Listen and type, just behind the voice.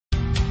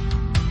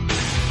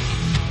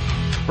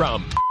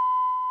From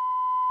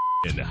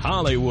in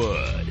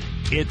Hollywood,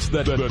 it's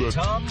the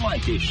Tom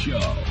Leykis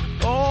Show.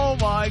 Oh,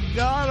 my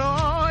God.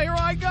 Oh, here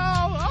I go.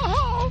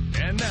 Oh.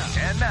 And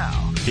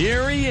now,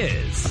 here he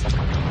is,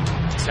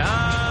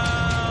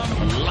 Tom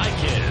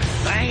Leykis.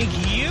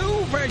 Thank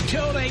you for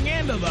tuning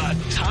into the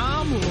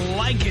Tom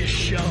Leykis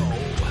Show.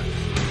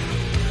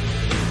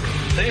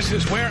 This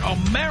is where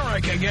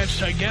America gets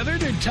together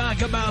to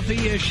talk about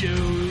the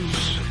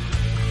issues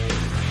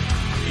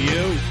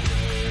you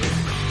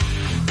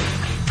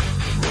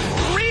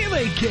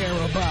really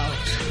care about.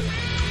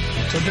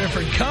 It's a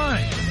different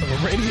kind of a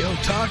radio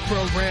talk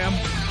program.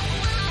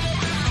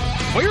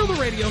 We're the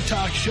radio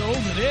talk show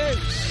that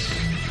is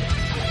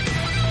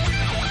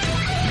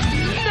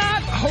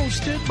not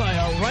hosted by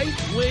a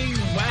right-wing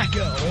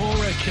wacko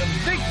or a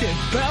convicted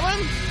felon.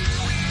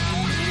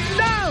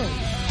 No!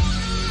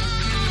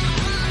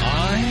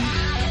 I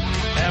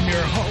am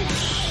your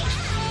host.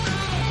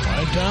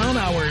 Write down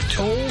our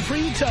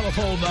toll-free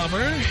telephone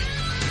number.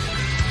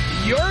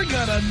 You're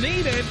gonna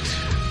need it.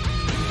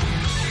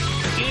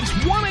 It's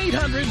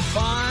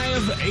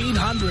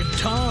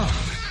 1-800-5800-TOM.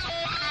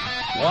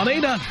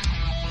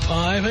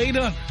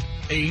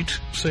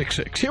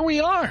 1-800-5800-866. Here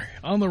we are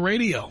on the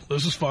radio.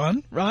 This is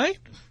fun, right?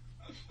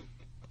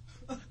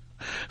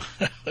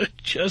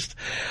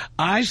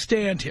 I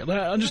stand here.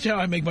 Understand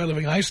how I make my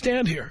living. I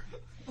stand here.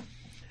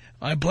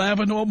 I blab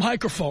into a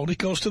microphone. It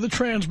goes to the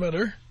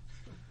transmitter.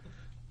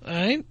 All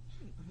right?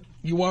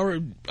 You are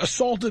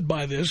assaulted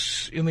by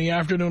this in the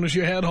afternoon as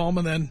you head home,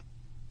 and then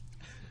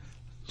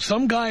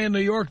some guy in New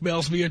York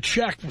mails me a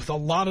check with a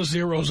lot of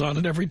zeros on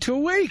it every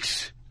 2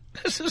 weeks.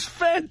 This is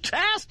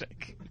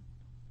fantastic.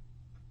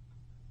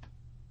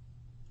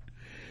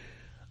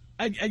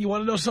 And you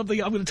want to know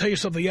something? I'm going to tell you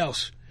something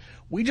else.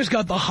 We just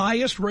got the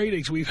highest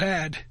ratings we've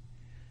had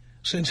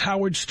since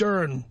Howard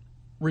Stern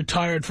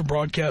retired from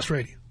broadcast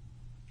radio.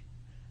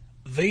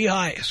 The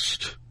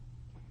highest.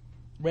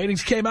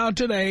 Ratings came out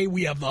today.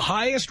 We have the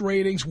highest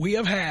ratings we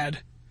have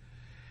had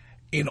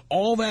in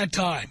all that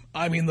time.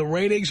 I mean, the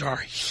ratings are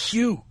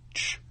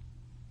huge.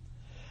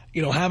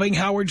 You know, having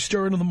Howard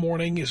Stern in the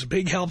morning is a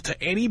big help to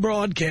any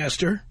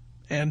broadcaster,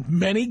 and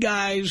many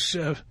guys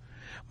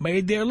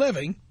made their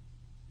living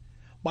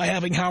by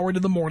having Howard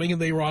in the morning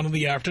and they were on in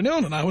the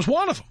afternoon, and I was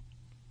one of them.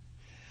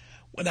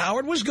 When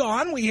Howard was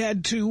gone, we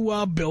had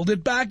to build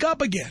it back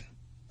up again.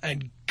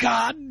 And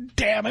God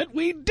damn it,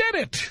 we did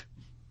it.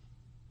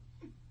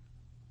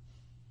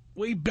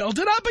 We built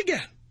it up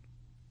again.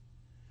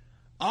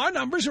 Our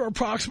numbers are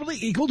approximately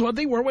equal to what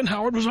they were when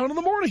Howard was on in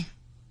the morning.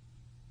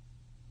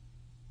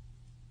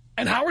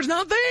 And Howard's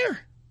not there.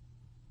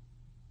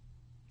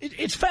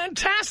 It's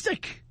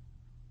fantastic.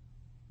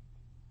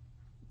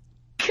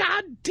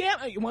 God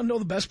damn it. You want to know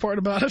the best part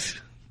about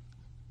it?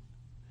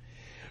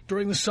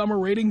 During the summer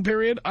rating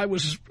period, I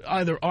was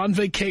either on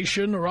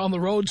vacation or on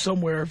the road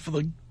somewhere for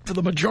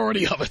the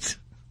majority of it.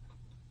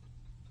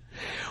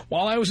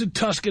 While I was in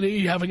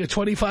Tuscany having a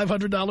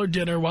 $2,500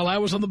 dinner, while I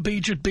was on the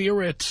beach at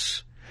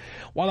Biarritz,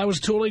 while I was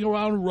touring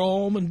around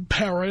Rome and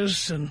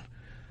Paris and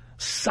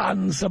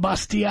San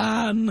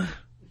Sebastian,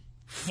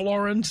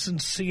 Florence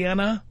and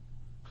Siena,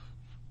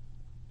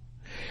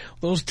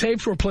 those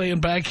tapes were playing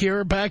back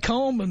here, back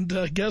home,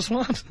 and guess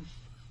what?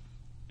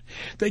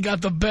 They got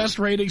the best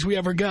ratings we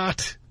ever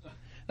got.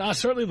 Now,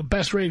 certainly the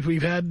best ratings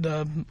we've had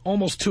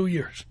almost 2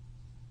 years.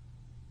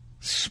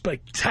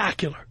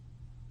 Spectacular.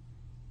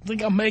 I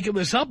think I'm making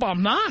this up.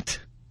 I'm not.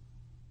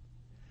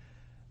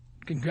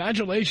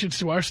 Congratulations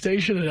to our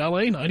station in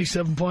L.A.,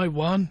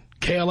 97.1,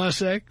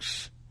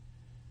 KLSX,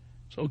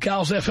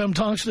 SoCal's FM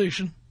talk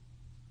station.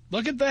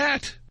 Look at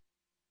that.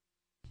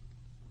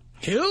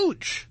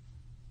 Huge.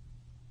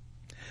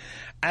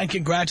 And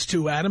congrats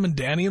to Adam and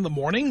Danny in the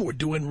morning. We're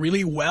doing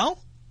really well.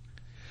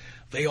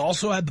 They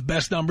also had the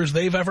best numbers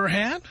they've ever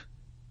had.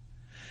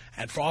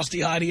 And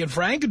Frosty, Heidi, and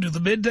Frank, who do the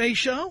midday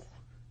show,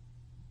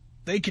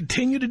 they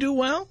continue to do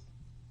well.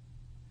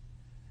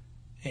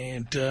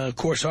 And, of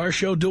course, our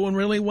show doing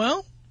really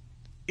well.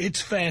 It's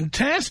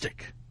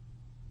fantastic.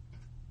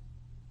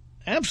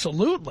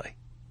 Absolutely.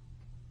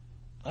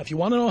 If you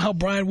want to know how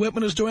Brian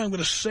Whitman is doing, I'm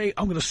going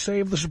to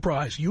save the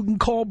surprise. You can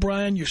call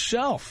Brian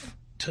yourself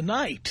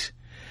tonight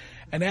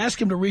and ask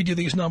him to read you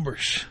these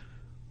numbers.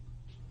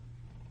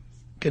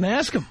 You can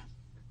ask him.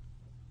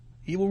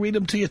 He will read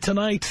them to you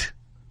tonight.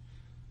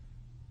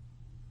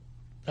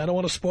 I don't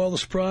want to spoil the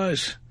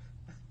surprise.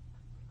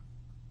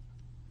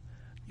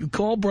 You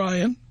call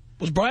Brian.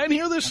 Was Brian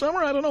here this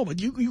summer? I don't know,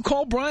 but you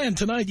call Brian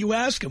tonight. You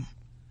ask him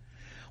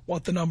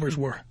what the numbers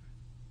were.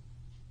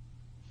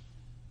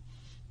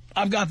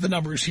 I've got the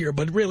numbers here,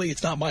 but really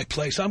it's not my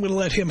place. I'm going to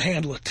let him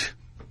handle it.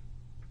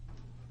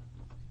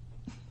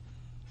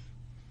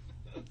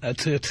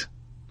 That's it.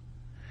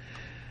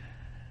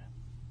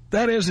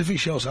 That is, if he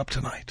shows up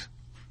tonight.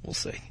 We'll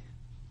see.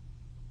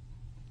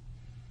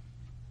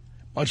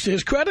 Much to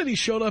his credit, he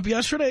showed up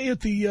yesterday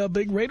at the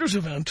big Raiders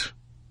event.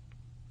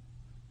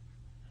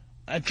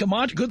 And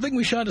Camacho, good thing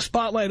we shined a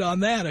spotlight on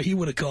that, or he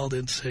would have called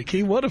in sick.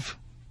 He would have.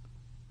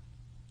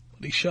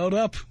 But he showed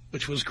up,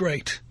 which was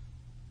great.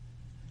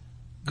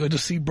 Good to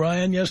see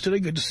Brian yesterday.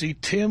 Good to see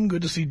Tim.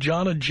 Good to see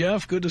John and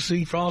Jeff. Good to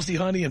see Frosty,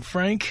 Honey, and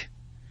Frank.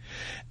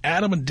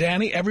 Adam and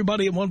Danny.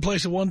 Everybody in one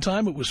place at one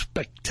time. It was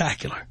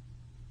spectacular.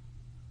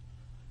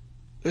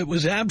 It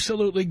was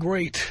absolutely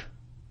great.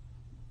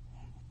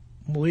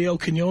 Leo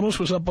Quinones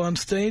was up on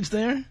stage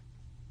there.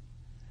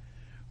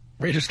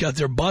 Raiders got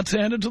their butts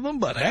handed to them,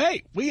 but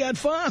hey, we had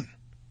fun.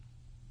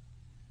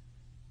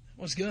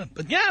 It was good.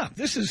 But yeah,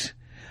 this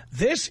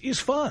is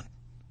fun.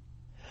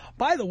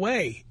 By the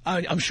way,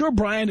 I'm sure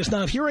Brian is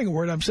not hearing a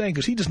word I'm saying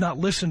because he does not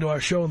listen to our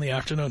show in the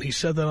afternoon. He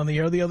said that on the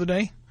air the other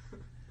day.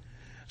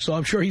 So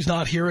I'm sure he's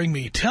not hearing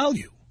me tell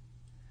you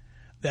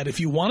that if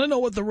you want to know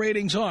what the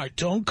ratings are,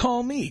 don't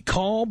call me.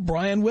 Call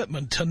Brian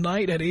Whitman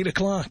tonight at 8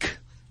 o'clock.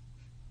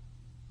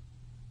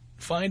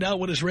 Find out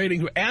what his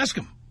ratings were. Ask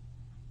him.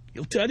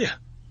 He'll tell you.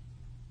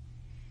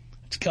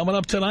 It's coming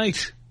up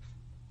tonight.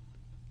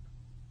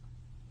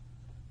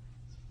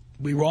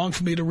 It'd be wrong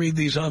for me to read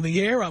these on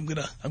the air. I'm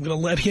gonna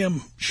let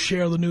him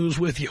share the news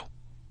with you.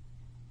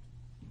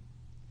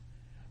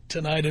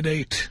 Tonight at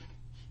 8.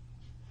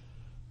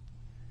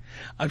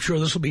 I'm sure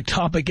this will be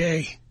topic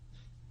A.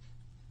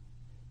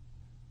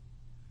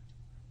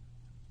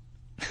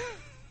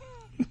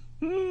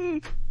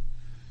 You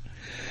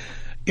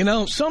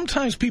know,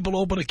 sometimes people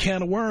open a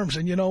can of worms,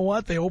 and you know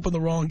what? They open the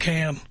wrong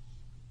can.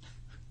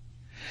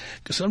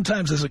 Because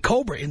sometimes there's a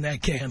cobra in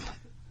that can.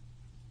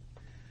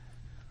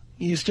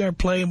 You start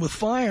playing with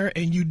fire,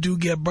 and you do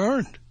get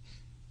burned.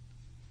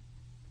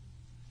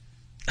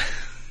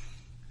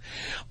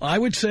 I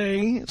would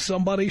say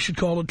somebody should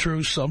call a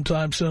truce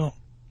sometime soon.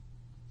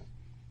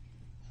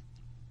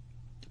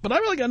 But I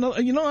really got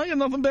I got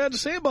nothing bad to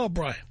say about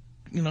Brian.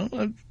 You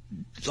know,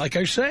 like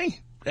I say,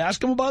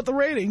 ask him about the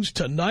ratings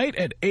tonight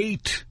at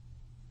 8.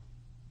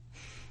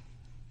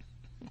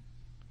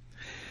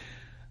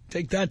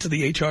 Take that to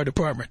the HR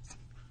department.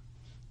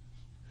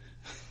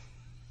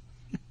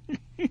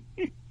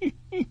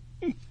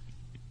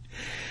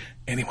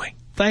 Anyway,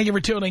 thank you for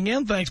tuning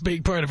in. Thanks for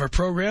being part of our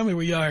program. Here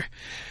we are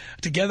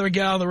together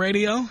again on the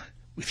radio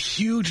with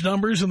huge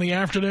numbers in the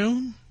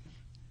afternoon.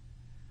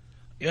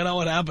 You know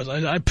what happens?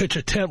 I pitch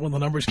a tent when the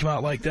numbers come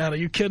out like that. Are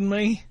you kidding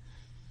me?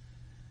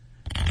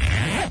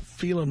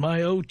 Feeling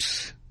my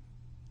oats.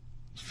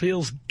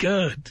 Feels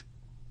good.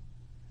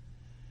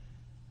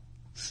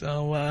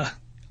 So,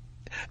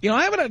 you know,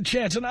 I haven't had a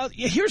chance. And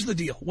here's the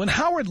deal. When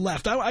Howard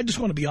left, I just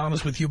want to be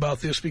honest with you about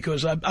this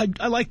because I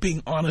like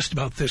being honest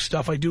about this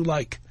stuff. I do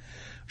like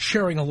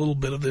sharing a little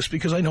bit of this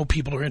because I know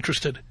people are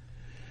interested.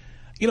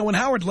 You know, when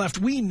Howard left,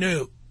 we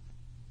knew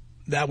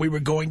that we were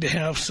going to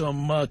have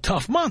some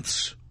tough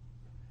months.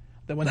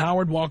 That when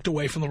Howard walked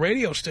away from the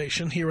radio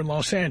station here in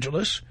Los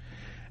Angeles,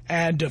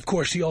 and, of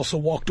course, he also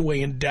walked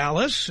away in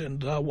Dallas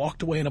and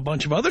walked away in a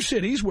bunch of other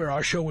cities where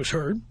our show was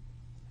heard,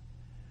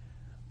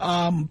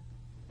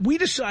 we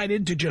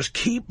decided to just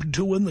keep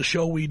doing the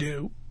show we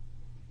do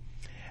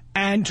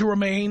and to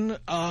remain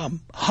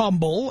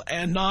humble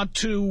and not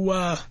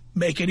to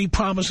make any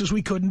promises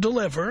we couldn't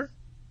deliver.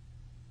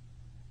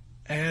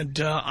 And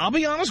I'll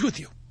be honest with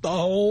you, the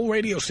whole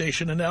radio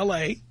station in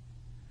L.A.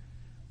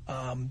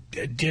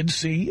 Did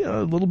see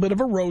a little bit of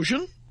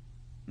erosion,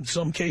 in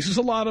some cases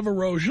a lot of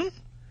erosion.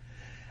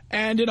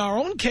 And in our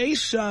own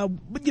case, you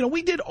know,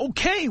 we did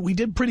okay. We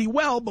did pretty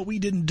well, but we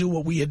didn't do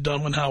what we had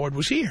done when Howard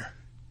was here.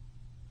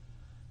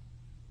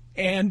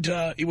 And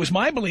it was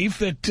my belief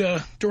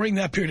that during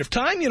that period of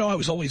time, you know, I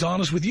was always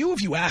honest with you.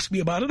 If you asked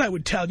me about it, I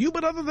would tell you.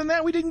 But other than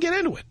that, we didn't get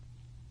into it.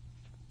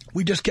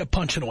 We just kept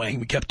punching away and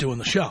we kept doing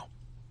the show.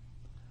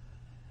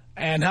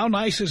 And how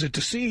nice is it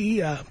to see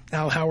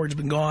how Howard's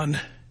been gone.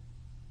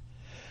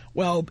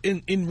 Well,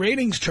 in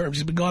ratings terms,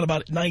 he's been gone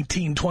about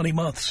 19, 20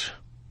 months.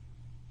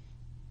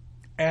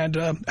 And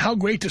how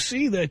great to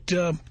see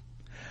that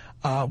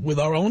with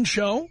our own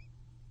show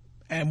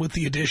and with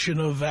the addition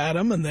of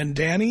Adam and then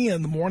Danny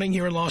in the morning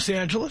here in Los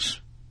Angeles,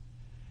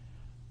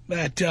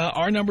 that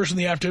our numbers in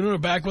the afternoon are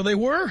back where they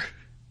were.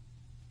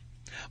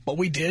 But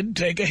we did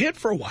take a hit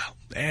for a while.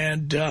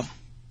 And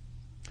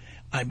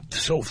I'm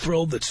so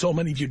thrilled that so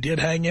many of you did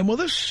hang in with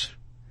us.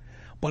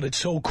 But it's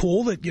so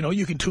cool that, you know,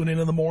 you can tune in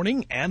the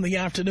morning and the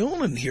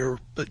afternoon and hear,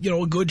 you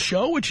know, a good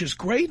show, which is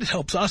great. It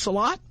helps us a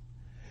lot.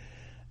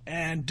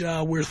 And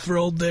we're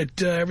thrilled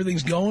that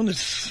everything's going.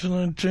 It's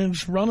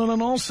running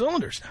on all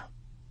cylinders now.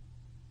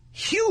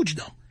 Huge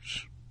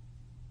numbers.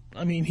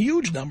 I mean,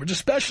 huge numbers,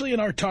 especially in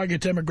our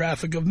target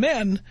demographic of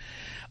men.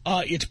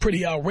 It's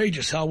pretty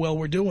outrageous how well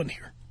we're doing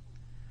here.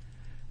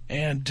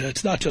 And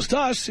it's not just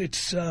us.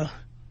 It's, you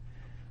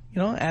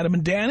know, Adam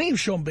and Danny have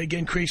shown big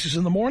increases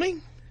in the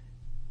morning.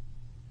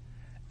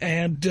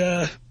 And,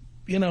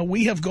 you know,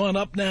 we have gone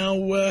up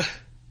now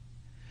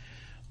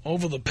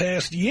over the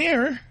past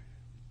year.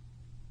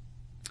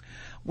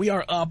 We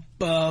are up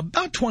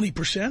about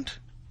 20%, a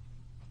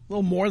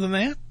little more than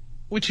that,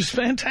 which is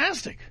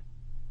fantastic.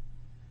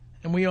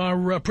 And we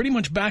are pretty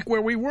much back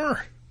where we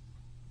were.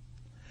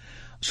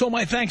 So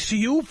my thanks to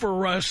you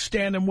for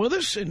standing with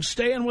us and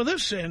staying with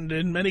us and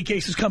in many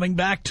cases coming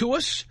back to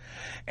us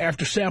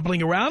after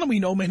sampling around, and we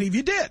know many of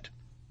you did.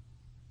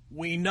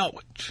 We know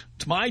it.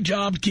 It's my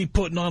job to keep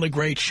putting on a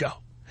great show.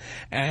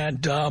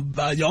 And,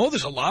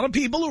 there's a lot of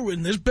people who are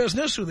in this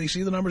business who they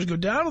see the numbers go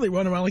down and they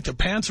run around like their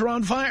pants are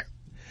on fire.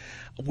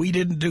 We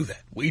didn't do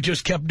that. We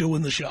just kept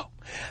doing the show.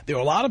 There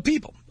were a lot of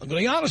people, I'm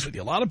going to be honest with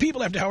you, a lot of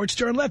people after Howard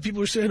Stern left,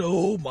 people were saying,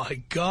 oh,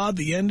 my God,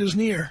 the end is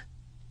near.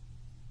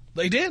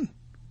 They did.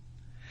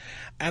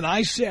 And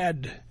I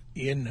said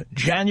in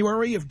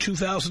January of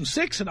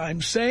 2006, and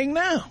I'm saying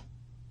now,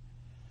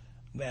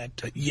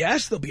 that,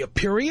 yes, there'll be a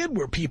period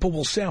where people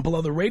will sample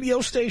other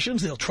radio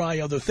stations, they'll try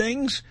other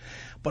things,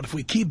 but if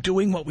we keep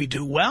doing what we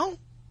do well,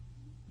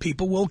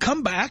 people will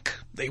come back,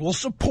 they will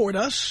support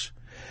us.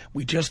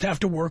 We just have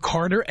to work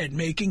harder at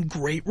making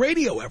great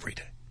radio every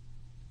day.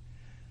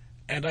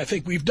 And I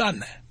think we've done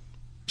that.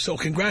 So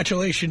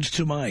congratulations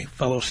to my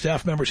fellow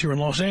staff members here in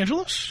Los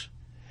Angeles.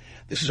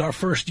 This is our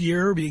first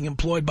year being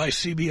employed by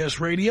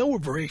CBS Radio. We're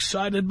very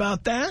excited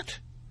about that.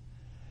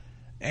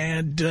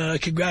 And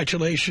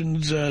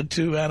congratulations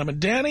to Adam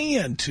and Danny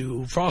and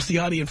to Frosty,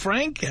 Hottie, and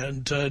Frank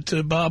and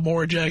to Bob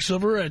Moore and Jack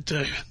Silver at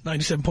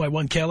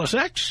 97.1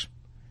 KLSX.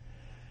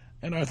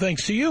 And our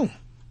thanks to you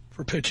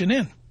for pitching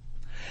in.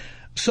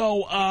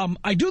 So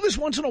I do this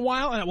once in a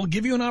while, and I will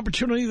give you an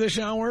opportunity this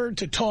hour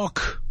to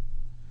talk.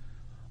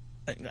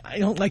 I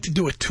don't like to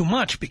do it too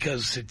much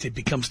because it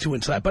becomes too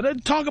inside,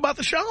 but talk about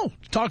the show.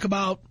 Talk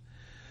about,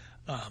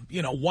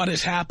 what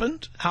has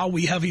happened, how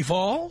we have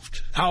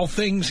evolved, how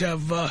things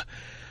have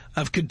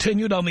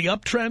continued on the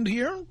uptrend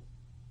here.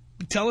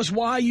 Tell us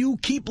why you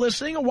keep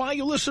listening or why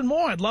you listen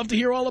more. I'd love to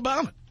hear all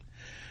about it.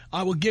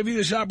 I will give you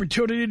this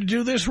opportunity to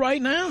do this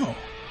right now.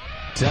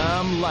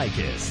 Tom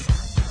Leykis.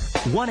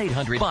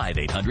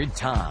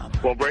 1-800-5800-TOM.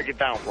 Well, break it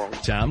down for me.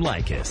 Tom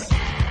Leykis.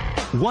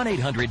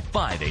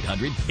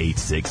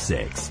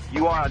 1-800-5800-866.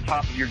 You are on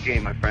top of your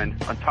game, my friend.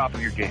 On top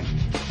of your game.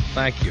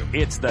 Thank you.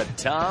 It's the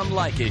Tom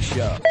Leykis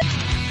Show.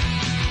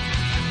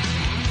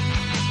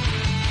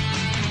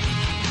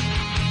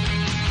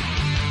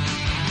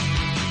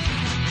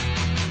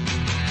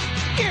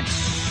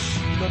 It's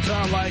the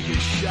Tom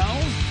Leykis Show.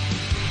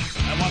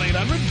 At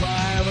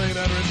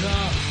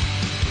 1-800-5800-TOM.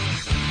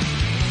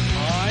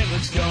 All right,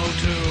 let's go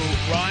to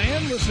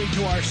Ryan, listening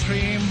to our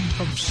stream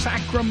from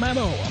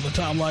Sacramento on the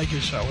Tom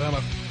Leykis Show. Hello.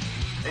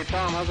 Hey,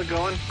 Tom, how's it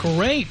going?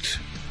 Great.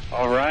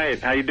 All right.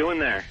 How you doing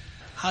there?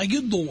 How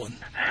you doing?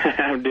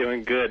 I'm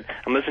doing good.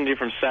 I'm listening to you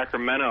from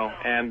Sacramento,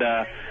 and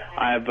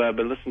I've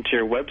been listening to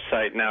your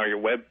website now,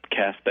 your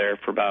webcast there,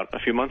 for about a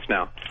few months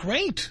now.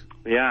 Great.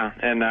 Yeah,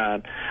 and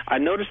I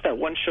noticed that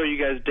one show you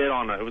guys did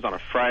it was on a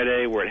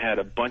Friday where it had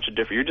a bunch of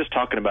different, you were just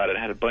talking about it,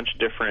 had a bunch of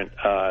different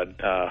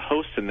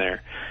hosts in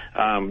there,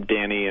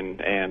 Danny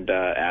and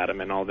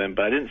Adam and all them,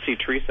 but I didn't see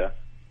Teresa.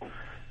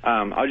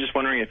 I was just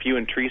wondering if you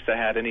and Teresa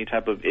had any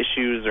type of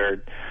issues or,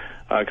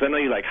 because I know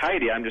you like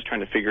Heidi, I'm just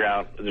trying to figure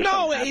out.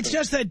 No, it's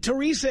just that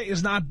Teresa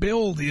is not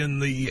billed in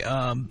the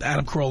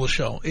Adam Carolla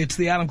show. It's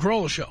the Adam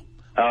Carolla show.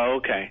 Oh,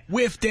 okay.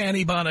 With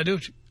Danny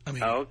Bonaducci. I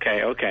mean,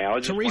 okay. I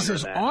was just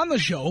Teresa's on the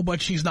show,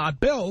 but she's not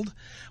billed,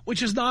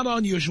 which is not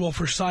unusual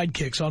for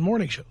sidekicks on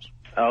morning shows.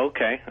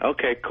 Okay,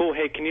 cool.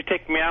 Hey, can you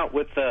take me out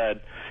with? I'm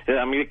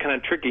getting kind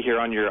of tricky here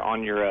on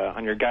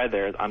your guy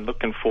there. I'm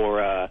looking for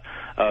a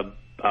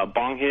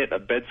bong hit, a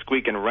bed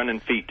squeak, and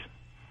running feet.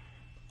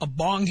 A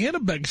bong hit,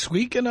 a bed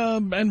squeak,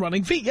 and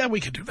running feet. Yeah,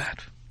 we could do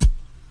that.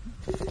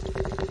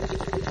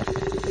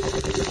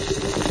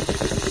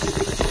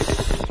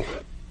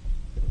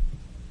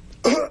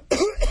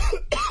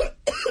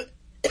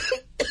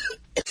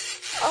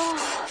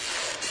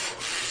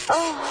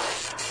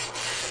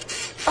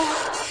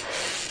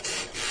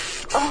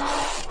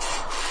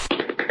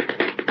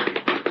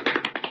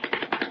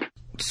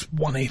 It's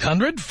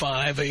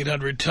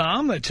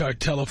 1-800-5800-TOM. That's our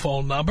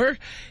telephone number.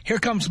 Here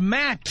comes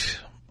Matt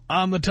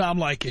on the Tom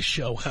Leykis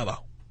Show. Hello.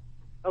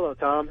 Hello,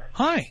 Tom.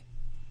 Hi.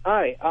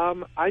 Hi.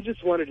 I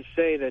just wanted to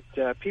say that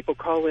people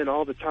call in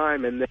all the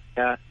time and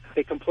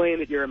they complain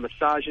that you're a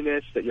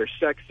misogynist, that you're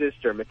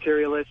sexist or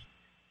materialist,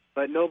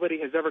 but nobody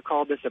has ever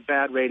called this a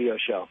bad radio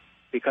show,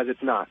 because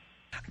it's not.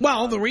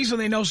 Well, the reason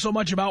they know so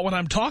much about what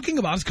I'm talking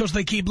about is because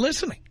they keep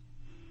listening.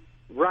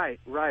 Right.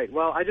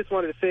 Well, I just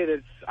wanted to say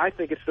that I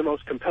think it's the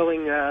most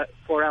compelling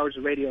 4 hours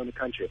of radio in the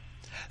country.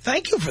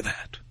 Thank you for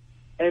that.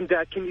 And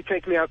can you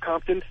take me out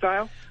Compton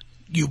style?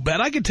 You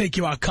bet I can take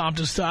you out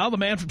Compton style. The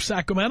man from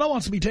Sacramento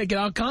wants to be taken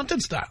out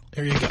Compton style.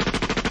 Here you go.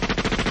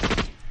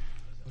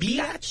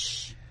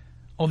 Biatch.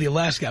 Oh, the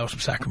last guy was from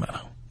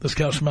Sacramento. This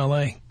guy's from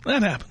L.A.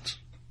 That happens.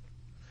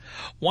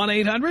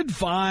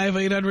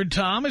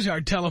 1-800-5800-TOM is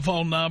our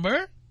telephone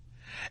number.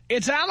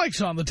 It's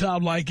Alex on the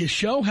Tom Leykis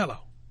Show. Hello.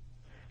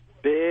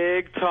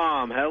 Big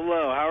Tom,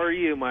 hello. How are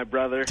you, my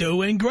brother?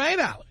 Doing great,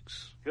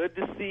 Alex. Good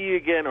to see you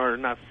again, or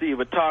not see you,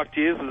 but talk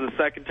to you. This is the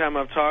second time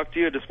I've talked to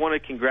you. I just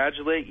want to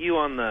congratulate you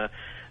on the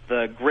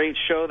great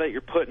show that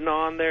you're putting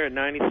on there at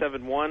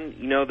 97.1.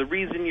 You know, the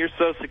reason you're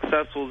so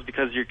successful is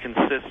because you're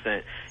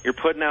consistent. You're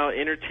putting out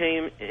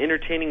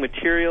entertaining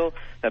material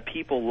that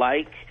people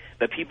like,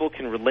 that people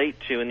can relate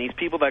to, and these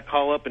people that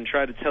call up and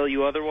try to tell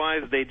you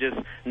otherwise, they just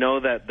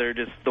know that they're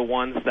just the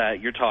ones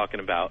that you're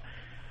talking about.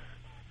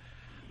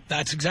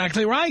 That's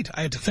exactly right.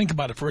 I had to think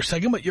about it for a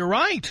second, but you're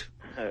right.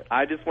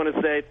 I just want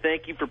to say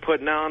thank you for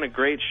putting on a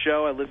great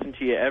show. I listen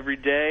to you every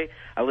day.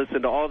 I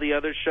listen to all the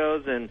other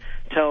shows and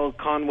tell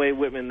Conway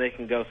Whitman they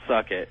can go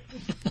suck it.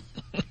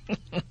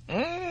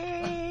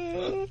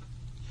 I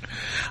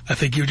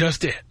think you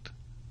just did.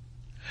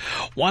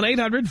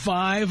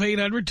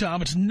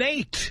 1-800-5800-TOM. It's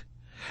Nate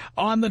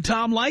on the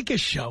Tom Leykis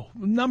Show.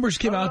 Numbers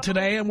came out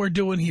today, and we're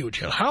doing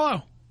huge.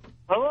 Hello.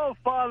 Hello,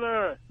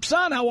 Father.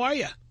 Son, how are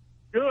you?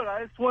 Good.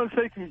 I just want to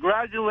say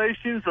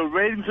congratulations. The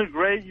ratings are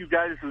great. You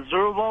guys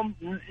deserve them.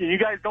 You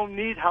guys don't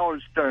need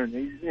Howard Stern.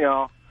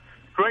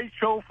 Great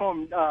show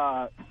from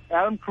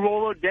Adam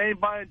Carolla, Danny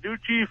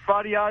Bonaducci,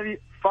 Frosty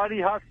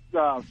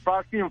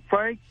and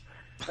Frank,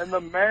 and the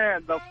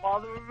man, the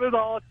father of it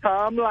all,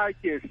 Tom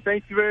Leykis.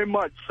 Thank you very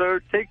much, sir.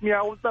 Take me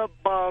out with a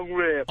bong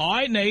rip. All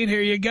right, Nate,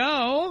 here you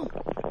go.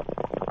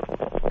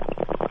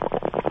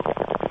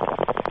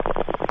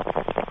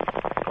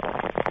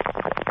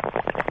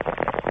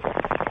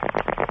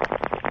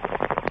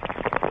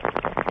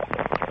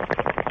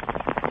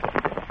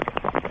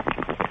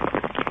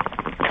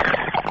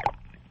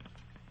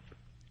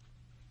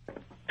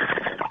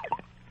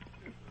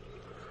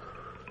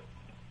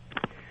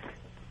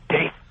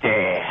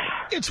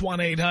 It's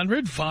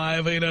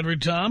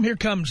 1-800-5800-TOM. Here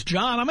comes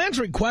John. I'm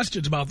answering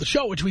questions about the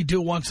show, which we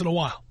do once in a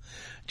while.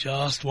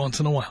 Just once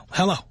in a while.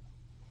 Hello.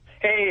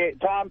 Hey,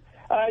 Tom.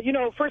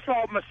 First of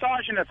all,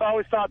 misogynist, I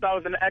always thought that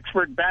was an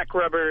expert back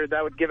rubber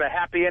that would give a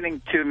happy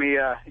ending to me,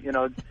 So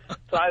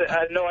I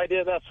had no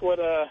idea that's what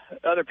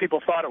other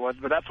people thought it was,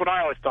 but that's what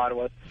I always thought it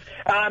was.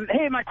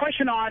 Hey, my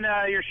question on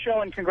your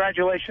show, and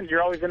congratulations,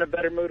 you're always in a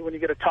better mood when you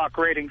get to talk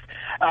ratings,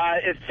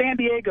 is San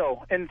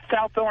Diego in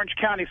South Orange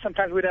County.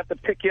 Sometimes we'd have to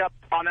pick you up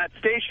on that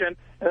station,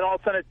 and all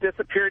of a sudden it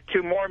disappeared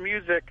to more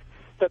music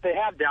that they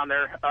have down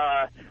there.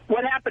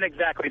 What happened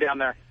exactly down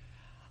there?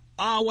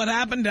 What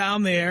happened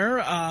down there,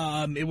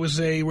 it was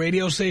a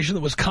radio station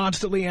that was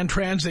constantly in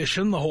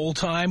transition the whole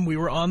time we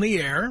were on the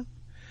air.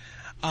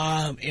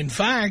 In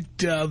fact,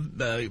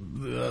 the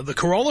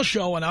Carolla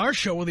show and our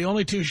show were the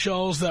only two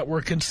shows that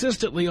were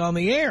consistently on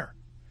the air.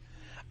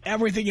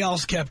 Everything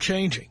else kept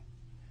changing.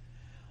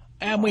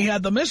 And we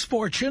had the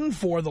misfortune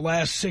for the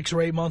last 6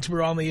 or 8 months we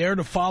were on the air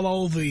to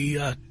follow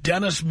the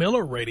Dennis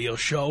Miller radio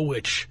show,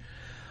 which,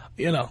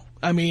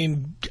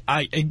 I'm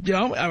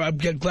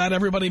glad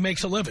everybody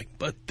makes a living,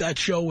 but that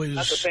show is...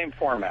 Not the same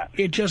format.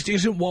 It just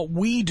isn't what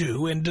we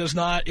do and is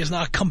not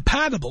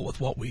compatible with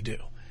what we do.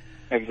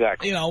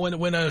 Exactly.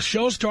 When a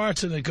show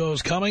starts and it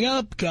goes, coming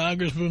up,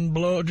 Congressman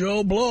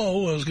Joe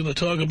Blow is going to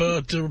talk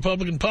about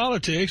Republican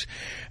politics,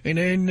 and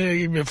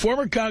then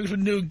former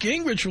Congressman Newt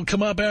Gingrich will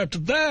come up after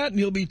that, and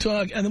he'll be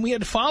talking, and then we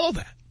had to follow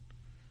that.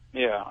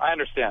 Yeah, I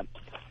understand.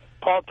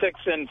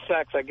 Politics and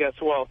sex, I guess,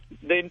 well,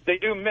 they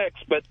do mix,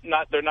 but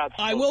they're not...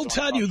 I will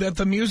tell you that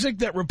the music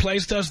that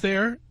replaced us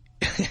there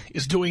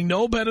is doing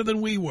no better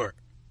than we were.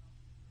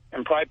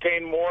 And probably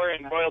paying more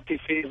in royalty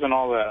fees and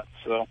all that,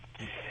 so...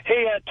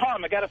 Hey,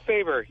 Tom, I got a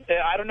favor.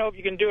 I don't know if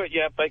you can do it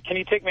yet, but can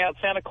you take me out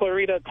Santa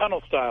Clarita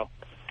Tunnel style?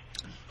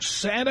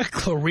 Santa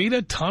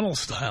Clarita Tunnel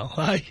style?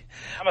 I'm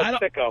a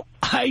sicko.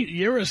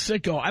 You're a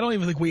sicko. I don't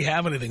even think we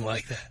have anything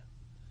like that.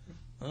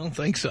 I don't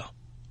think so.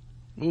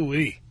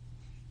 Ooh-wee.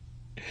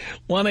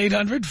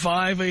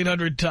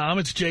 1-800-5800-TOM.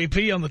 It's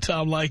JP on the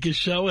Tom Leykis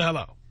Show.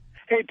 Hello.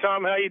 Hey,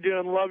 Tom, how you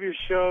doing? Love your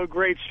show.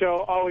 Great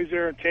show. Always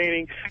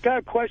entertaining. Got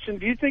a question.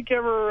 Do you think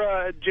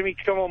ever Jimmy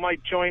Kimmel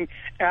might join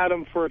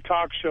Adam for a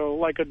talk show,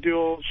 like a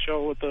dual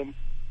show with them?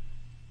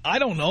 I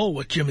don't know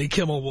what Jimmy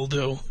Kimmel will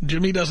do.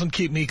 Jimmy doesn't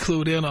keep me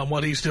clued in on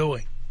what he's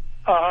doing.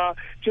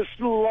 Just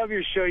love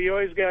your show. You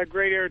always got a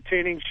great,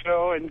 entertaining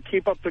show, and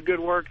keep up the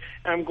good work.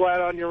 I'm glad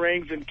on your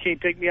rings, and can you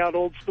take me out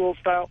old school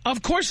style?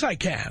 Of course I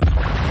can.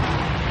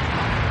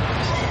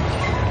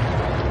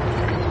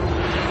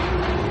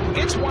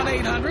 It's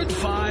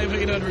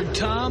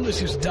 1-800-5800-TOM.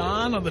 This is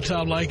Don on the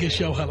Tom Leykis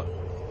Show. Hello.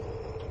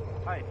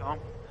 Hi, Tom.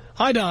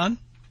 Hi, Don.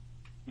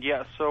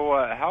 Yeah, so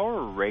how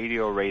are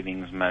radio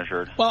ratings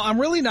measured? Well, I'm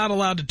really not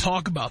allowed to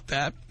talk about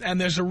that,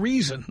 and there's a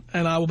reason,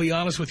 and I will be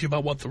honest with you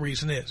about what the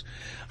reason is.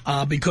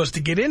 Because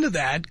to get into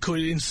that could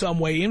in some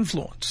way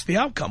influence the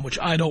outcome, which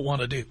I don't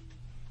want to do.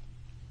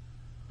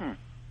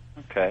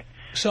 Okay.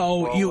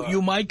 So well,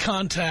 you might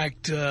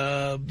contact,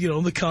 Dean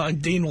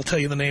will tell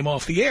you the name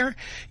off the air.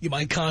 You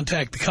might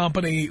contact the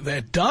company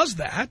that does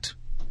that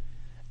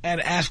and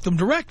ask them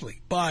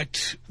directly.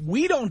 But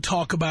we don't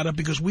talk about it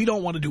because we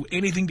don't want to do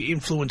anything to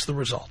influence the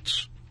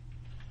results.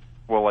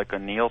 Well, like a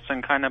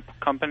Nielsen kind of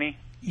company?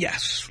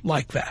 Yes,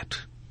 like that.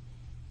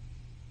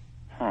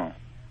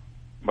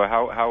 But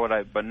how would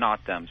I, but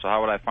not them, so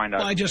how would I find out?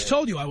 Well, I just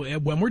told you,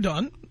 when we're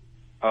done.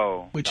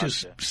 Oh, which gotcha.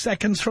 is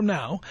seconds from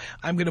now,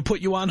 I'm going to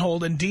put you on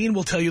hold, and Dean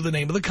will tell you the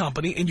name of the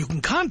company, and you can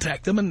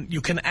contact them, and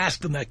you can ask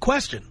them that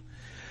question.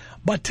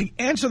 But to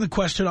answer the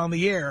question on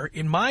the air,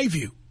 in my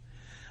view,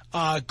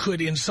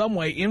 could in some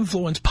way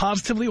influence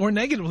positively or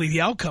negatively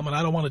the outcome, and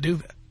I don't want to do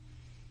that.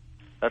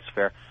 That's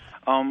fair.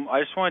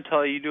 I just want to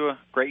tell you do a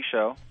great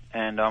show,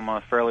 and I'm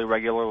a fairly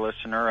regular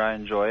listener. I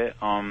enjoy it.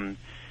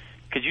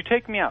 Could you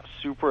take me out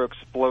super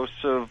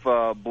explosive,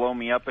 blow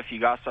me up if you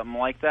got something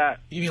like that?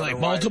 You mean like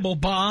multiple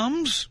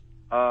bombs?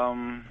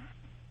 Why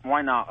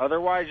not?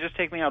 Otherwise, just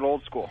take me out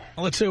old school.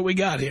 Well, let's see what we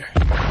got here.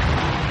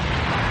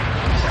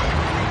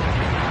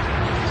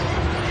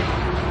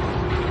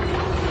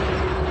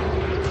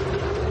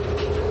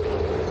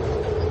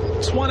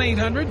 It's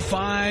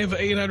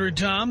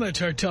 1-800-5800-TOM.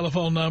 That's our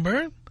telephone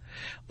number.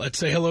 Let's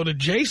say hello to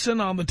Jason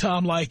on the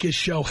Tom Leykis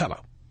show. Hello.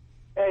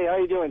 Hey, how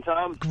you doing,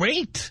 Tom?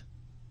 Great.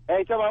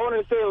 Hey, Tom, I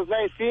wanted to say it was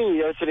nice seeing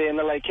you yesterday in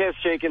the Leykis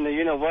shaking the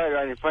you-know-what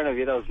right in front of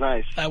you. That was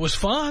nice. That was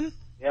fun.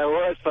 Yeah, it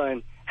was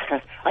fun.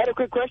 I had a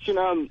quick question.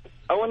 I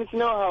wanted to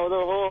know how the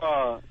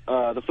whole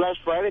the Flash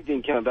Friday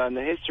thing came about in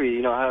the history,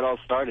 you know, how it all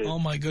started. Oh,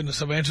 my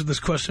goodness. I've answered this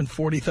question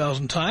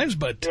 40,000 times,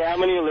 but... Yeah, how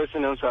many of you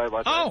listen? I'm sorry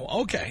about that.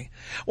 Oh, okay.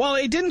 Well,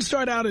 it didn't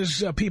start out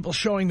as people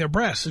showing their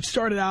breasts. It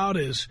started out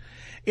as...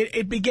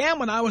 It began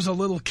when I was a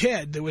little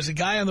kid. There was a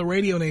guy on the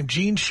radio named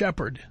Gene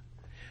Shepard.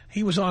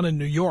 He was on in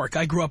New York.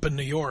 I grew up in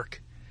New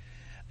York.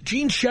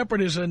 Gene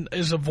Shepard is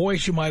a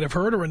voice you might have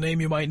heard or a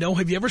name you might know.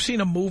 Have you ever seen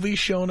a movie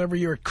shown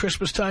every year at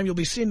Christmas time? You'll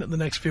be seeing it in the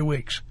next few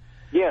weeks.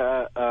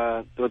 Yeah,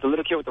 with the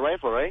little kid with the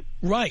rifle, right?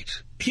 Right.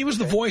 He was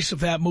the voice of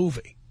that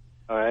movie.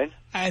 All right.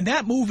 And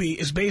that movie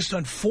is based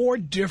on 4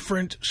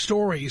 different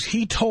stories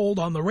he told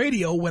on the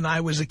radio when I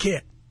was a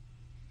kid.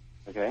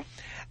 Okay.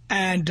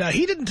 And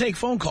he didn't take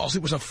phone calls.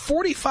 It was a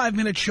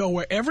 45-minute show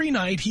where every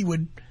night he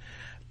would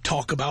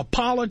talk about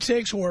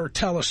politics or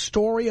tell a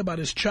story about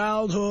his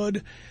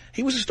childhood.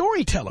 He was a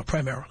storyteller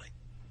primarily.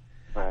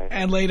 Right.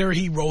 And later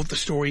he wrote the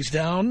stories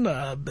down.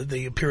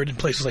 They appeared in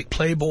places like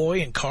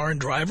Playboy and Car and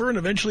Driver. And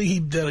eventually he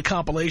did a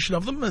compilation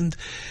of them and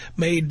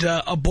made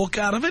a book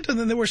out of it. And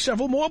then there were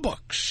several more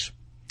books.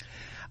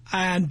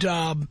 And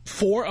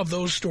 4 of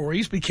those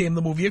stories became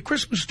the movie A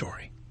Christmas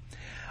Story.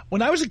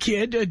 When I was a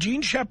kid,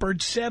 Gene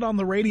Shepard said on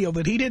the radio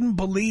that he didn't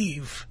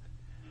believe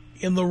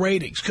in the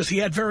ratings because he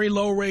had very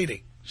low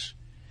ratings.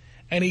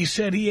 And he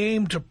said he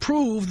aimed to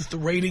prove that the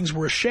ratings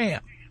were a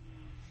sham.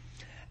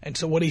 And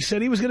so what he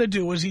said he was going to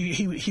do was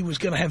he was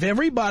going to have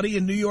everybody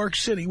in New York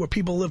City, where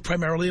people live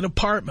primarily in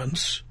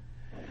apartments,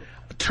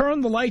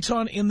 turn the lights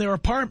on in their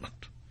apartment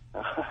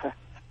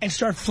and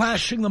start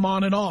flashing them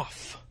on and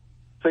off.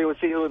 So you would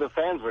see who the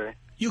fans were.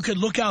 You could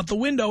look out the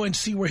window and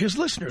see where his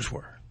listeners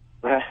were.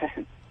 Right.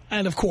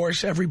 And, of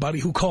course,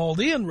 everybody who called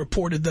in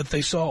reported that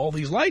they saw all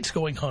these lights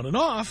going on and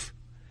off,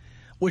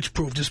 which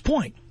proved his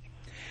point.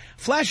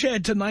 Flash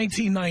ahead to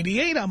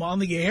 1998. I'm on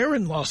the air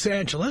in Los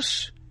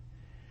Angeles.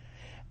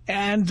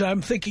 And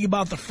I'm thinking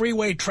about the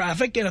freeway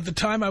traffic. And at the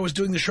time, I was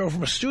doing the show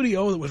from a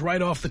studio that was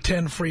right off the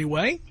 10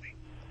 freeway.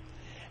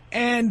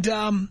 And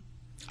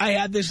I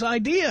had this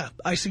idea.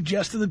 I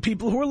suggested that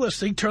people who were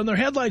listening turn their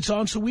headlights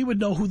on so we would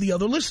know who the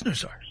other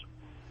listeners are.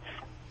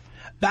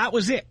 That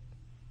was it.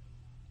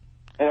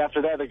 And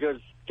after that, the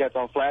goods kept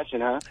on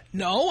flashing, huh?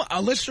 No,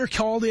 a listener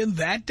called in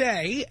that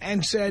day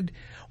and said,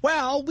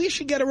 well, we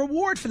should get a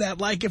reward for that.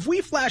 Like, if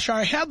we flash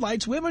our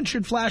headlights, women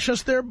should flash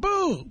us their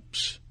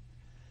boobs.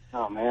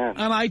 Oh, man.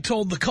 And I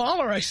told the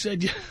caller, I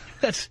said,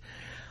 that's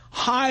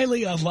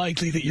highly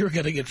unlikely that you're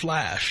going to get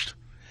flashed.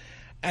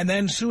 And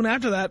then soon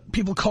after that,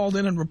 people called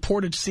in and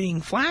reported seeing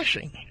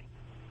flashing.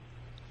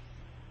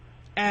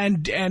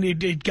 And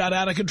it got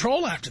out of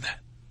control after that.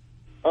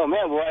 Oh,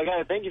 man, well, I got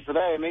to thank you for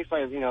that. It makes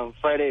my,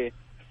 Friday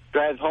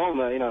drives home,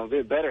 a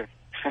bit better.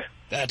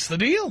 That's the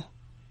deal.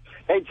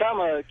 Hey, Tom,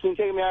 can you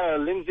take me out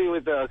of Lindsay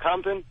with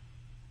Compton?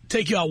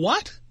 Take you out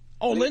what?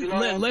 Oh,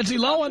 Lindsay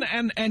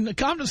Lohan and the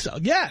Compton style.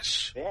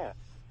 Yes. Yeah.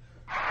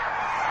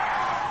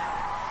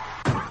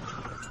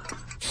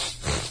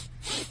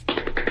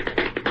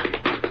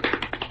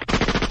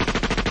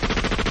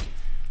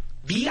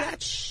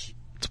 Biatch.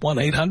 It's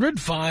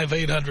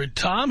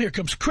 1-800-5800-TOM. Here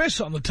comes Chris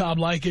on the Tom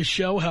Leykis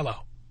show. Hello.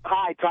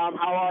 Hi, Tom.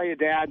 How are you,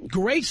 Dad?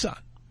 Great, son.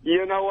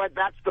 You know what?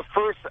 That's the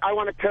first. I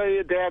want to tell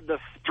you, Dad, the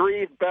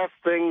 3 best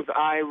things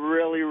I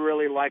really,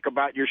 really like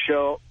about your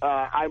show.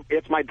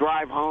 It's my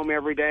drive home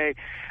every day.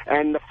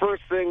 And the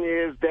first thing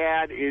is,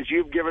 Dad, is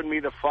you've given me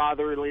the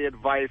fatherly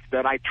advice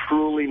that I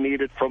truly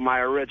needed from my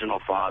original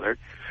father.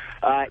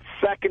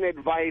 Second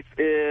advice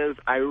is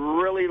I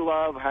really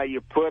love how you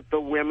put the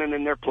women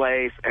in their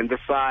place and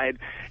decide,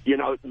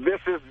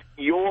 this is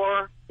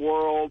your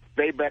world.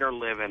 They better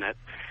live in it.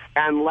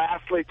 And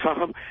lastly,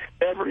 Tom,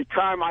 every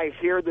time I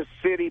hear the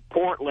city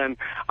Portland,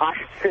 I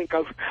think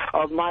of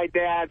my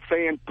dad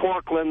saying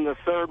Portland,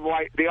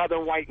 the other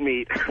white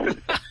meat.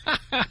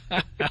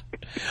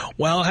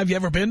 Well, have you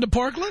ever been to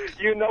Portland?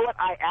 You know what?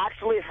 I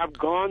actually have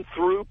gone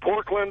through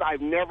Portland. I've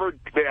never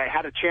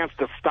had a chance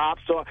to stop.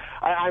 So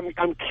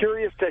I'm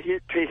curious to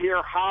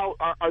hear how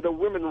are the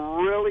women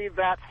really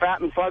that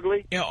fat and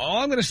fugly? All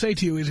I'm going to say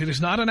to you is it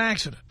is not an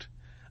accident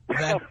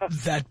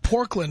that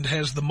Portland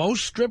has the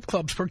most strip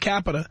clubs per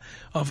capita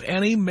of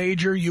any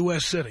major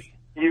U.S. city.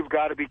 You've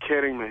got to be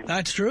kidding me.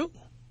 That's true.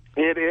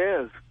 It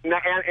is.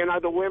 And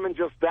are the women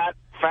just that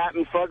fat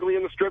and fugly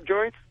in the strip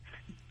joints?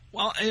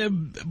 Well,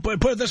 but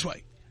put it this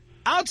way.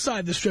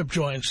 Outside the strip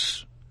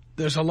joints,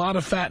 there's a lot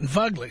of fat and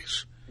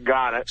fuglies.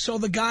 Got it. So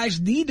the guys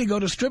need to go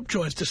to strip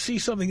joints to see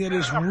something that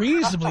is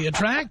reasonably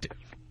attractive.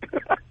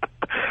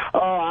 Oh,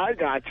 I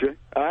got you.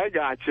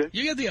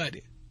 You get the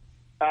idea.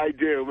 I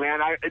do, man.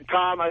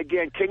 Tom,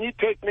 again, can you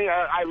take me?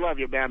 I love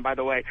you, man, by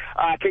the way.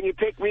 Can you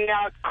take me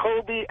out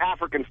Kobe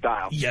African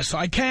style? Yes,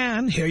 I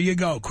can. Here you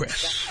go,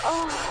 Chris.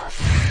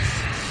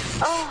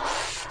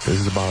 This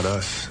is about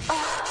us.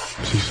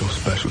 She's so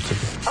special to me.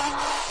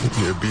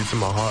 Yeah, it beats in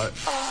my heart.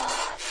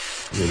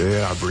 Yeah, the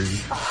air I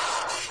breathe.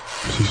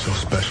 She's so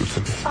special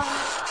to me.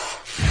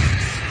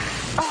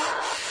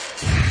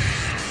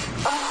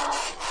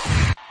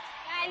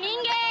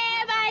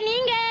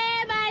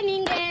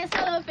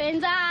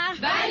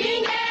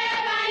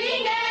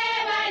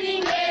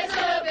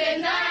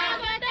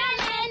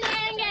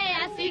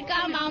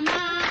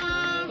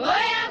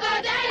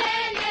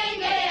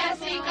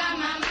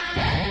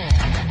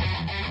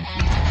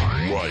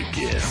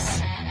 Leykis.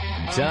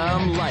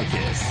 Tom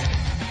Leykis.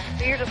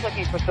 So you're just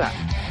looking for sex?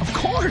 Of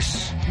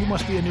course. You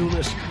must be a new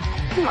listener.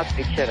 You must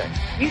be kidding.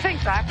 You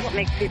think that's what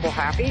makes people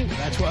happy?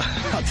 That's what,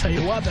 I'll tell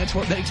you what, that's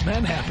what makes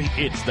men happy.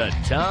 It's the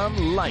Tom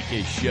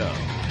Leykis Show.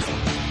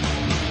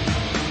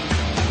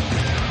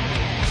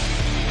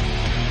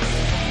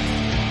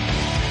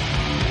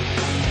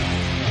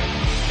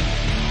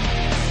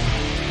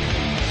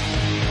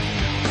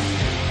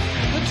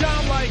 The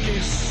Tom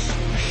Leykis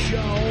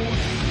Show.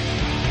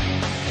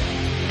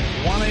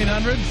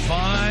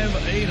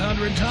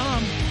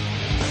 1-800-5800-TOM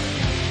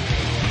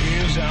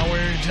is our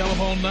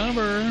telephone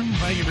number.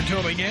 Thank you for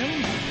tuning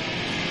in.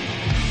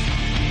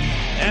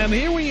 And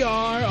here we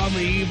are on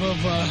the eve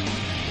of,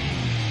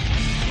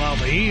 on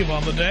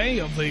the day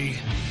of the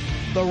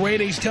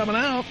ratings coming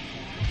out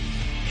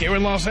here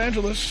in Los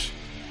Angeles.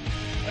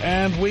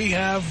 And we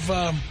have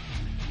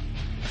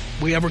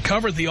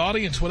recovered the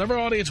audience. Whatever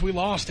audience we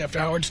lost after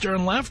Howard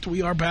Stern left,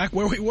 we are back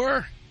where we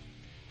were.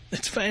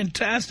 It's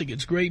fantastic.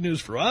 It's great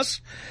news for us.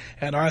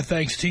 And our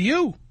thanks to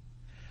you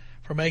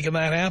for making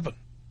that happen.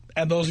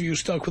 And those of you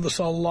stuck with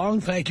us all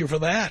along, thank you for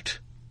that.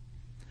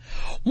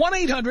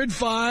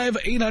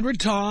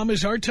 1-800-5800-TOM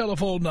is our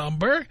telephone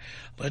number.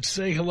 Let's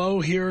say hello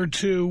here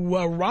to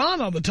Ron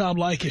on the Tom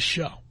Leykis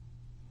Show.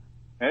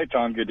 Hey,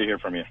 Tom. Good to hear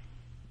from you.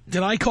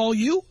 Did I call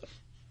you?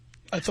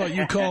 I thought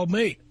you called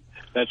me.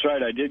 That's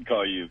right. I did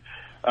call you.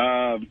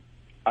 I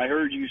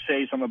heard you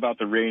say something about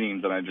the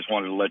ratings, and I just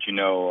wanted to let you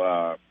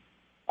know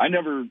I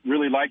never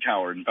really liked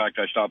Howard. In fact,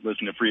 I stopped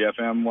listening to Free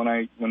FM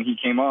when he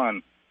came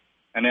on.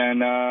 And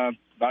then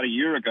about a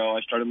year ago,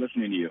 I started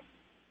listening to you.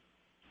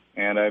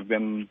 And I've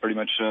been pretty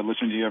much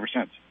listening to you ever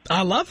since.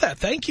 I love that.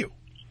 Thank you.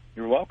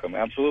 You're welcome.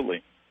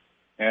 Absolutely.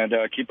 And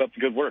keep up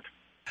the good work.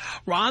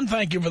 Ron,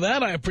 thank you for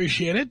that. I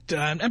appreciate it.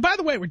 And by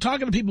the way, we're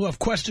talking to people who have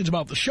questions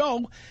about the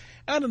show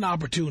at an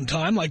opportune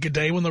time, like a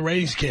day when the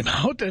ratings came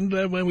out and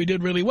when we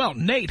did really well.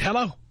 Nate,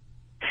 hello.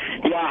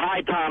 Yeah,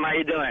 hi, Tom. How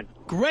you doing?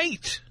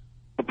 Great.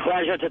 A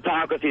pleasure to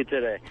talk with you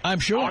today. I'm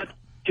sure. I want to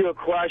ask you a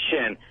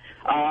question.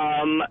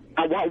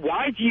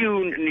 Why do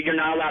you're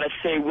not allowed to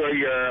say where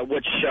you're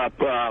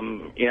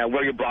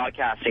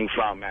broadcasting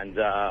from and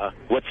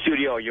what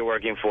studio you're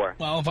working for?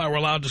 Well, if I were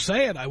allowed to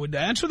say it, I would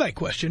answer that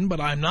question, but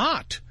I'm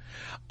not.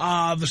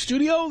 The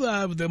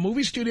studio, the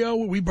movie studio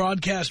we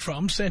broadcast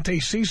from, sent a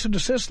cease and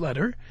desist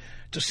letter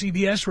to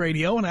CBS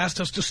Radio and asked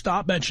us to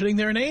stop mentioning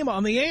their name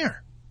on the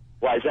air.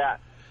 Why is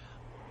that?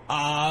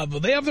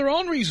 They have their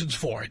own reasons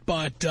for it,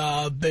 but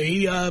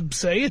they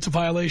say it's a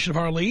violation of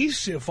our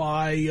lease if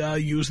I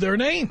use their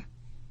name.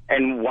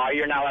 And why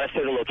you're not allowed to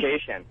say the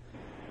location?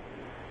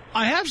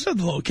 I have said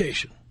the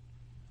location.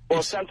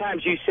 Well,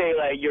 sometimes you say,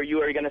 like,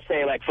 you are going to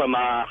say, like, from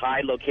a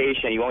high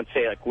location. You won't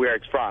say, like, where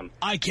it's from.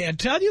 I can't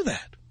tell you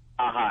that.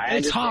 Uh-huh.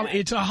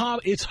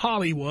 It's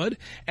Hollywood,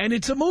 and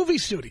it's a movie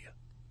studio.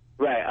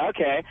 Right,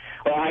 okay.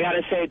 Well, I got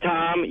to say,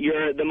 Tom,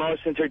 you're the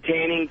most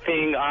entertaining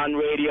thing on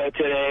radio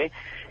today.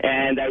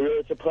 And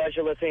it's a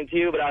pleasure listening to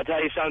you, but I'll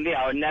tell you something,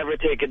 I would never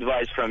take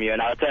advice from you,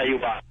 and I'll tell you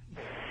why.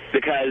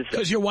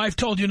 Because your wife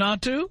told you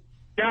not to?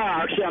 No,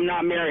 actually, I'm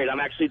not married. I'm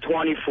actually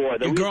 24.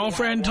 Your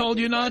girlfriend told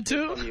you not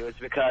to? It's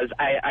because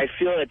I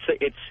feel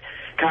it's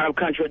kind of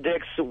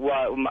contradicts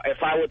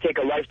if I would take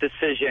a life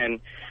decision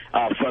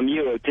from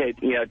you to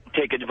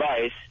take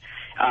advice.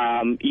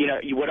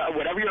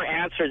 Whatever your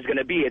answer is going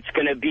to be, it's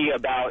going to be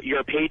about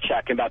your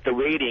paycheck, about the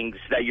ratings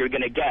that you're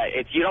going to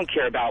get. You don't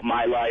care about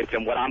my life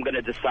and what I'm going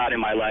to decide in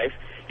my life.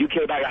 You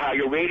care about how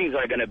your ratings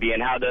are going to be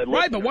and how the...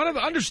 Right, but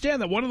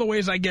understand that one of the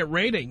ways I get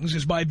ratings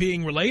is by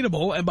being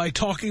relatable and by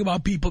talking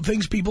about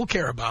things people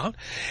care about,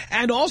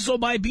 and also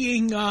by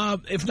being,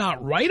 if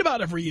not right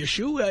about every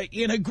issue,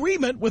 in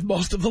agreement with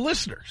most of the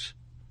listeners.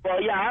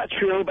 Well, yeah,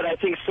 true, but I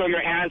think still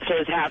your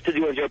answers have to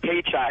do with your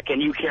paycheck,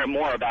 and you care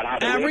more about how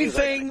the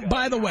everything.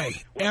 By the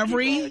way,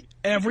 every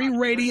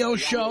radio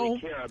show,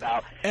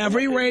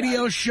 every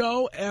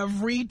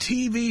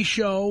TV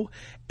show,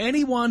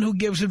 anyone who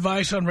gives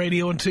advice on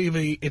radio and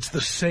TV, it's the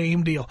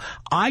same deal.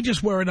 I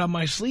just wear it on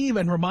my sleeve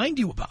and remind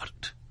you about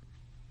it.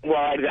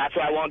 Well, that's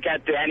why I won't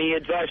get any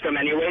advice from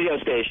any radio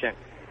station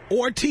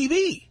or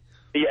TV.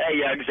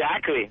 Yeah,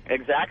 exactly. They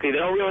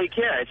don't really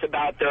care. It's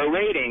about their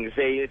ratings.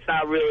 It's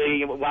not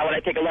really, why would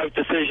I take a life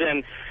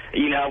decision,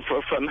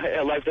 from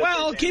a life decision?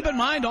 Well, keep in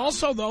mind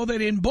also, though,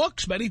 that in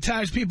books, many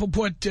times people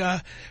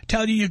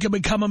tell you can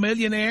become a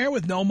millionaire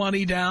with no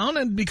money down,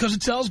 and because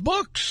it sells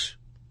books.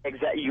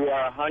 Exactly. You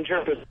are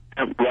 100%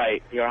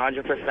 right. You're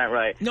 100%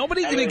 right.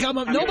 Nobody can become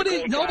a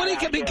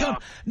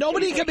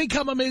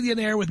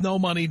millionaire with no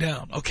money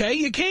down. Okay,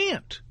 you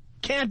can't.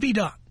 Can't be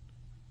done.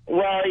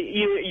 Well,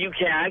 you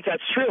can't.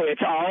 That's true.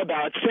 It's all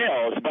about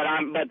sales. But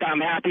I'm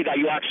happy that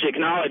you actually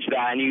acknowledge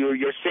that, and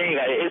you're saying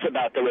that it is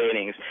about the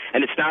ratings,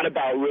 and it's not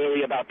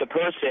really about the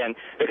person.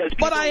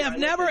 But I have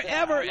never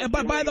ever.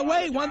 But by the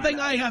way, one thing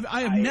I have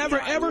never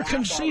ever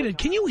conceded.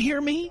 Can you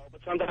hear me?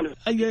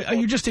 Are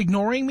you just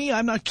ignoring me?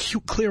 I'm not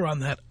clear on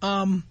that.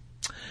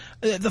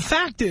 The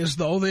fact is,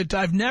 though, that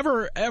I've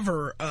never,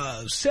 ever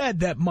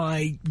said that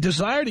my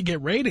desire to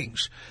get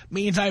ratings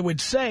means I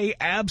would say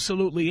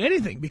absolutely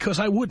anything, because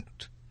I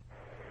wouldn't.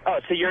 Oh,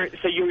 so you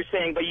were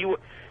saying,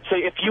 so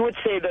if you would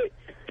say that,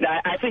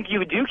 I think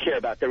you do care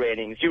about the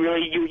ratings. You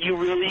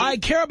really. I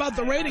care about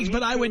the ratings,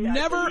 but I would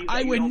never.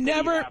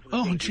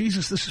 Oh,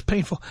 Jesus, this is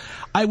painful.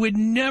 I would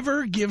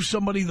never give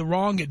somebody the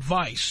wrong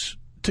advice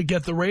to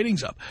get the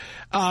ratings up.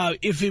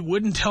 If it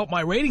wouldn't help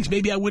my ratings,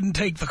 maybe I wouldn't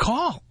take the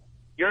call.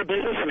 You're a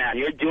businessman.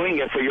 You're doing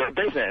it for your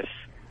business.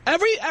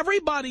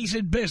 Everybody's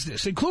in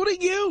business,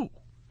 including you.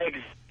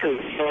 Exactly.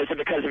 So is it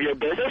because of your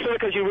business or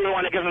because you really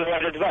want to give them the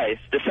right advice?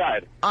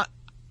 Decide.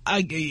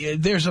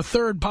 There's a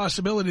third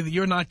possibility that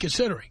you're not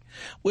considering,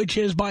 which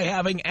is by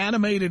having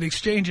animated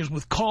exchanges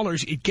with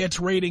callers, it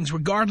gets ratings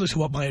regardless of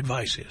what my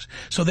advice is.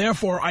 So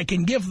therefore, I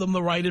can give them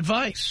the right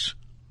advice.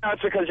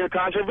 That's because you're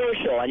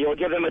controversial, and you'll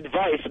give them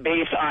advice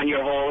based on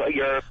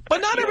your. But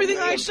not everything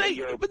I say.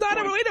 Wait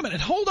a minute.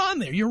 Hold on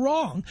there. You're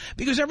wrong,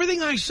 because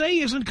everything I say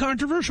isn't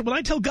controversial. When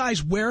I tell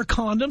guys wear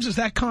condoms, is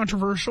that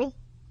controversial?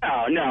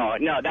 No.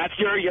 That's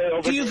your.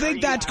 Do you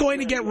think that's going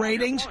to get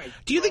ratings?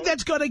 Do you think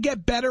that's going to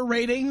get better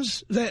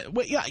ratings?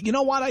 Yeah, you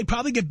know what? I'd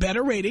probably get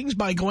better ratings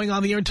by going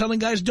on the air and telling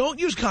guys don't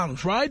use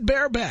condoms, ride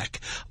bareback,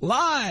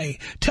 lie,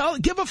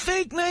 give a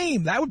fake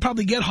name. That would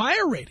probably get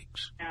higher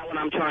ratings. That's what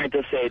I'm trying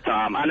to say,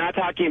 Tom. I'm not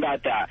talking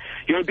about that.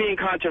 You're being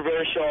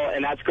controversial,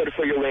 and that's good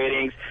for your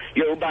ratings.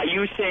 By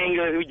you saying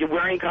you're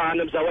wearing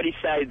condoms, I already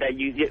said that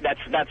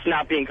that's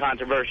not being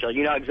controversial.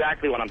 You know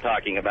exactly what I'm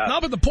talking about. No,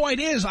 but the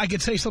point is, I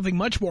could say something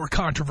much more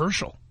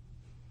controversial.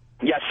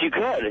 Yes, you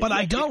could. But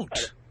I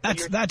don't.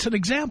 That's an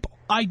example.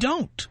 I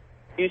don't.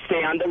 You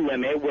stay on the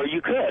limit where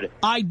you could.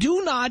 I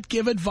do not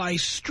give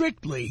advice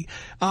strictly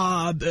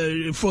for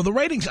the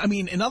ratings. I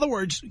mean, in other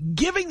words,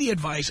 giving the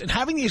advice and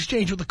having the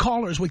exchange with the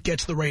caller is what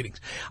gets the ratings.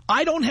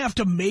 I don't have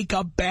to make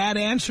up bad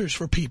answers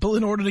for people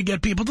in order to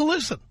get people to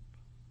listen.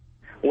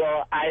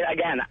 Well,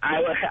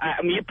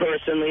 me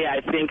personally,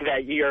 I think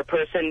that you're a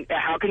person.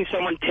 How can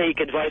someone take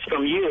advice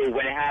from you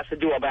when it has to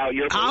do about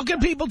your? How can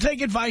people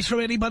take advice from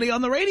anybody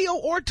on the radio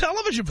or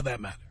television, for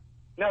that matter?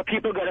 No,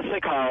 people go to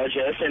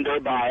psychologists and they're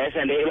biased,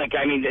 and they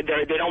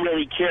don't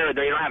really care.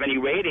 They don't have any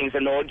ratings,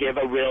 and they'll give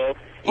a real.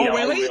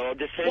 Really? A real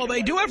decision. Well,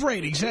 they do have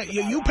ratings.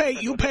 You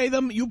pay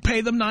them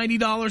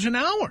 $90 an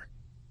hour.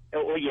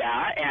 Well,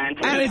 yeah, and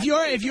if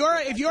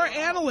your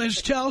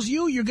analyst tells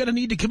you you're going to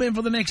need to come in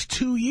for the next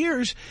 2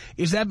 years,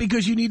 is that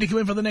because you need to come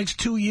in for the next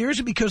 2 years,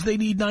 or because they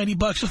need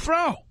 $90 a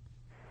throw?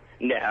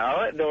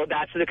 No,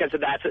 that's because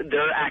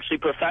they're actually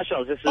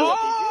professionals. This is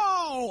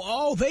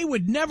what they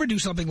would never do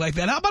something like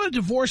that. How about a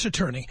divorce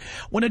attorney?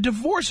 When a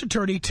divorce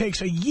attorney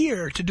takes a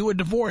year to do a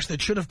divorce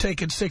that should have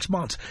taken 6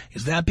 months,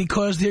 is that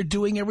because they're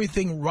doing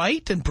everything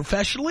right and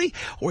professionally,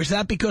 or is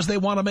that because they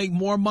want to make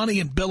more money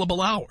in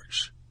billable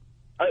hours?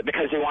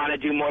 Because they want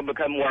to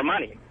become more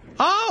money.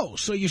 Oh,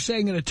 so you're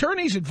saying an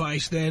attorney's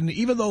advice, then,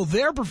 even though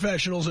they're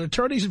professionals, an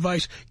attorney's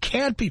advice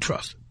can't be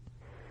trusted?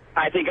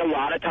 I think a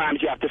lot of times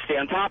you have to stay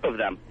on top of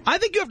them. I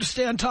think you have to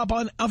stay on top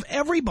of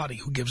everybody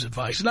who gives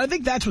advice, and I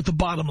think that's what the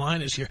bottom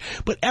line is here.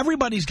 But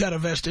everybody's got a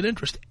vested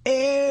interest.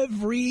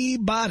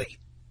 Everybody,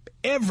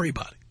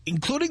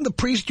 including the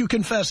priest you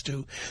confess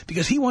to,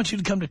 because he wants you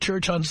to come to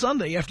church on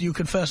Sunday after you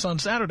confess on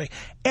Saturday.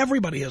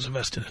 Everybody has a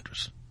vested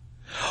interest.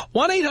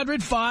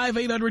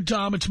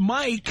 1-800-5800-TOM. It's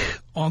Mike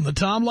on the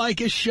Tom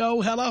Leykis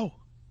Show. Hello.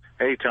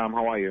 Hey, Tom.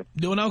 How are you?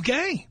 Doing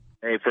okay.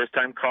 Hey,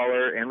 first-time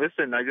caller. And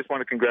listen, I just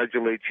want to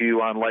congratulate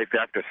you on Life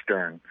After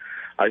Stern.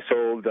 I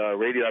sold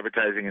radio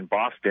advertising in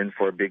Boston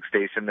for a big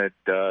station that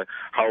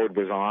Howard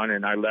was on,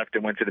 and I left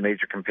and went to the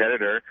major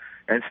competitor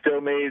and still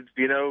made,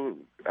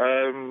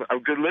 a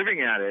good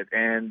living at it.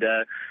 And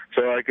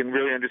so I can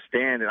really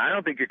understand. And I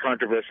don't think you're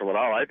controversial at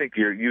all. I think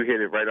you hit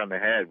it right on the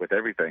head with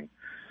everything.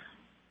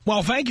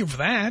 Well, thank you for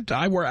that.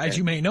 As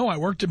you may know, I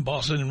worked in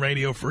Boston in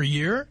radio for a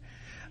year.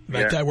 In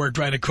fact, I worked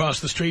right across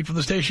the street from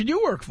the station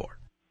you work for.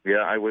 Yeah,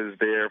 I was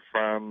there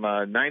from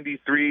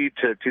 93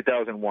 to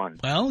 2001.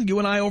 Well, you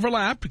and I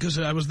overlapped because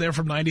I was there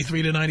from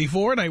 93 to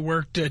 94, and I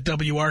worked at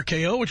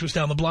WRKO, which was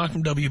down the block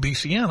from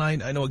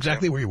WBCN. I know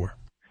exactly where you were.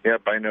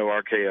 Yep, I know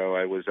RKO.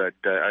 I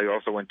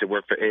also went to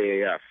work for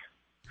AAF.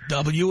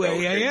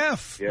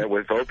 WAAF. Yeah,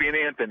 with Opie and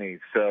Anthony.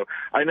 So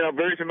I know I'm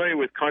very familiar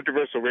with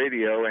controversial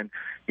radio, and,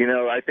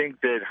 I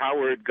think that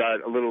Howard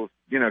got a little,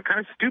 kind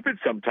of stupid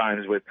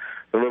sometimes with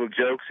the little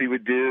jokes he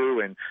would do,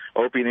 and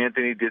Opie and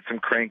Anthony did some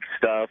crank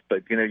stuff,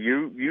 but,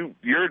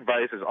 your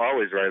advice is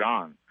always right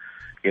on.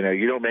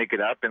 You don't make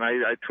it up, and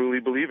I truly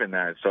believe in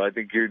that. So I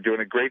think you're doing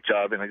a great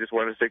job, and I just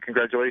want to say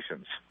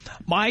congratulations.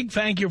 Mike,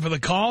 thank you for the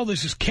call.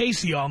 This is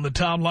Casey on the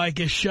Tom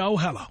Leykis Show.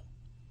 Hello.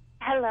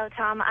 Hello,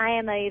 Tom. I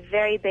am a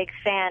very big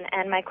fan,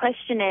 and my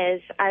question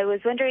is, I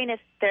was wondering if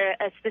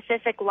a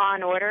specific Law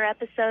 & Order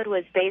episode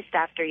was based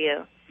after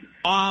you.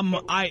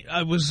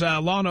 I was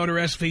Law & Order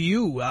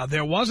SVU.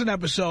 There was an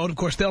episode. Of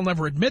course, they'll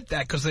never admit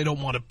that because they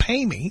don't want to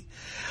pay me.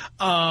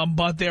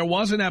 But there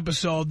was an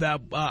episode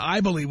that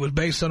I believe was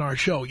based on our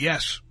show,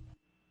 yes.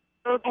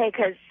 Okay,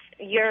 because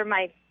you're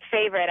my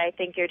favorite. I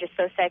think you're just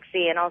so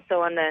sexy. And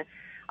also on the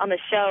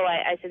show,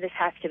 I said this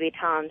has to be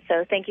Tom.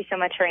 So thank you so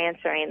much for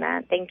answering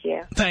that. Thank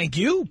you. Thank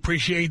you.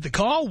 Appreciate the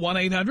call.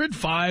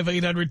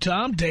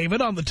 1-800-5800-TOM.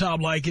 David on the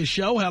Tom Leykis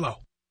Show. Hello.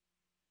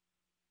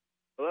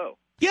 Hello.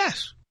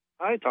 Yes.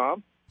 Hi,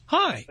 Tom.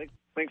 Hi.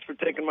 Thanks for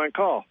taking my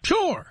call.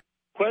 Sure.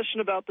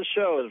 Question about the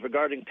show is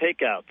regarding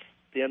takeouts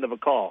at the end of a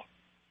call.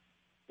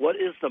 What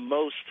is the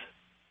most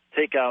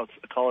takeouts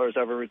a caller has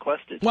ever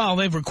requested? Well,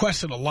 they've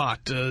requested a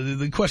lot.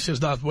 The question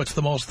is not what's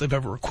the most they've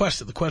ever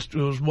requested. The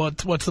question was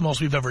what's the most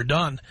we've ever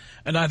done,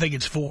 and I think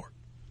it's 4.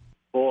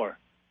 4.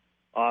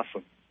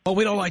 Awesome. Well,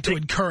 we don't like to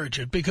encourage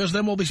it because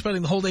then we'll be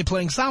spending the whole day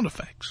playing sound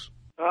effects.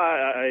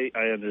 I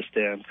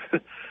understand.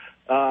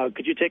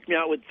 Could you take me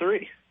out with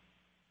 3?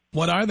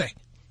 What are they?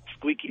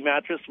 Squeaky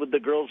mattress with the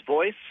girl's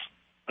voice,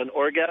 an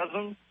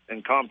orgasm,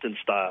 and Compton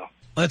style.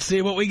 Let's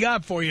see what we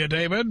got for you,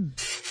 David.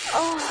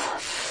 Oh,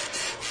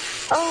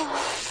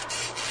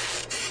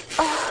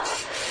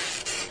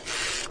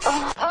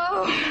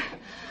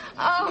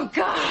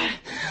 God.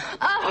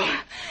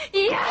 Oh,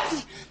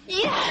 yes,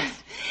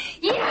 yes,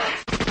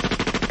 yes.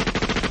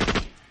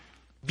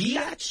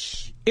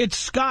 Biatch. It's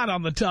Scott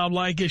on the Tom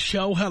Leykis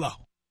Show. Hello.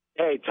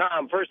 Hey,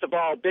 Tom, first of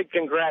all, big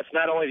congrats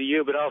not only to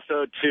you, but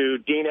also to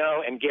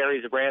Dino and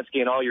Gary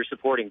Zabransky and all your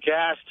supporting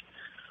cast.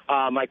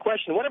 My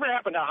question, whatever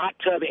happened to Hot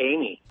Tub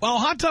Amy? Well,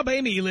 Hot Tub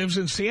Amy lives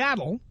in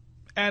Seattle,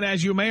 and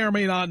as you may or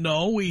may not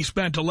know, we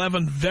spent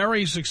 11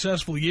 very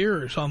successful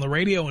years on the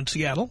radio in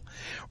Seattle.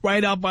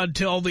 Right up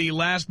until the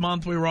last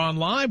month we were on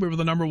live, we were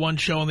the #1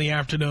 show in the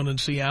afternoon in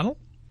Seattle.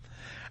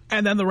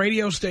 And then the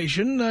radio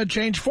station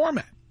changed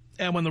format.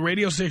 And when the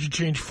radio station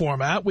changed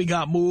format, we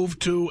got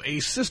moved to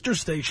a sister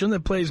station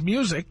that plays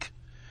music.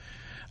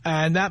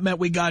 And that meant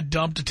we got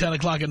dumped at 10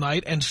 o'clock at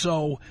night. And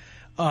so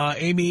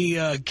Amy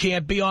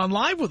can't be on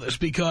live with us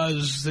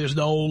because there's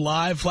no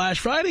live Flash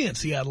Friday in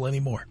Seattle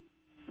anymore.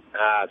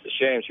 It's a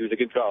shame. She was a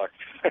good caller.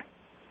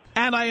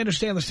 And I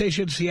understand the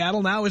station in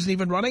Seattle now isn't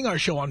even running our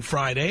show on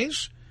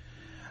Fridays.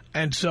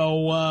 And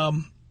so,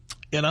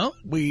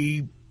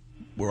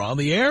 we're on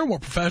the air. We're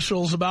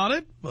professionals about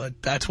it,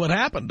 but that's what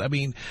happened. I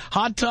mean,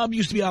 Hot Tub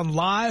used to be on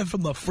live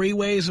from the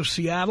freeways of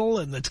Seattle,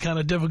 and it's kind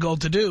of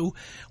difficult to do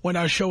when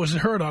our show isn't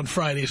heard on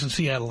Fridays in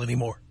Seattle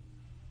anymore.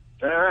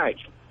 All right.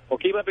 Well,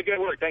 keep up the good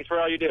work. Thanks for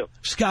all you do.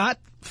 Scott,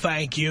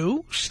 thank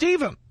you.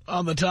 Stephen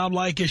on the Tom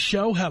Leykis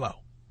Show. Hello.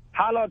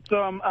 Hello,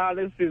 Tom.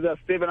 This is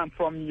Stephen. I'm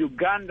from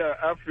Uganda,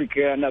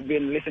 Africa, and I've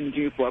been listening to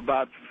you for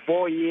about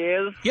 4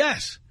 years.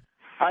 Yes.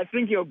 I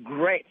think you're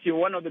great. You're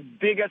one of the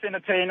biggest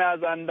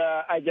entertainers, and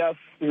I just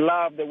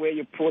love the way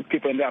you put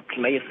people in their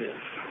places.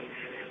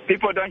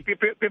 People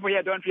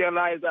here don't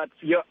realize that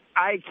your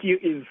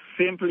IQ is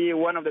simply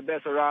one of the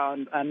best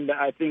around, and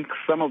I think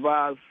some of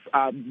us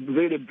are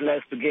really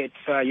blessed to get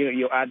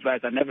your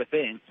advice and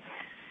everything.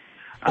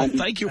 Well,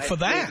 thank you for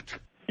that.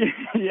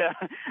 Yeah,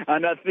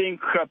 and I think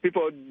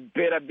people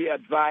better be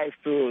advised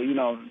to,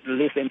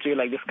 listen to you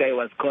like this guy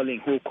was calling,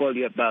 who called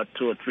you about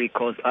 2 or 3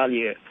 calls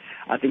earlier.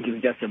 I think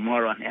he's just a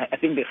moron. I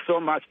think there's so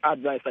much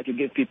advice that you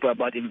give people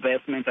about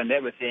investments and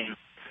everything,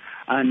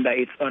 and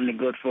it's only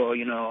good for,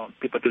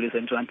 people to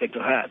listen to and take to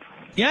heart.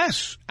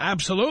 Yes,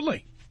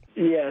 absolutely.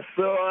 Yeah,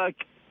 so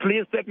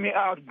please take me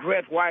out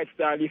Great White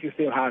Style if you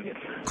still have it.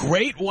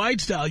 Great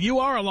White Style. You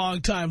are a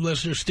long-time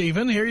listener,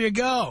 Stephen. Here you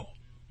go.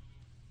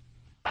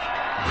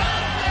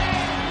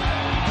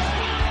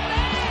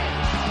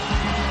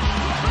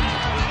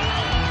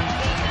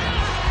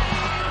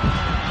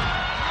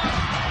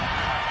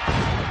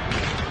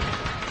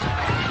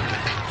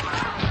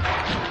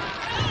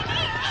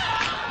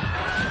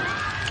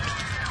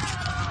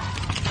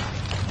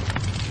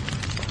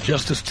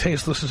 Just as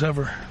tasteless as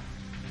ever.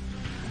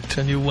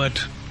 Tell you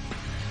what.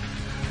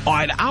 All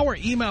right, our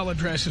email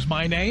address is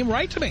my name.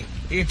 Write to me.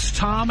 It's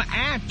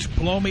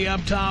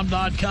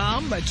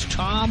tom@blowmeuptom.com. That's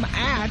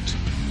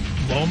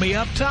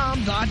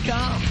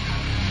tom@blowmeuptom.com.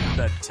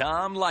 The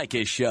Tom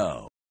Leykis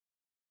Show.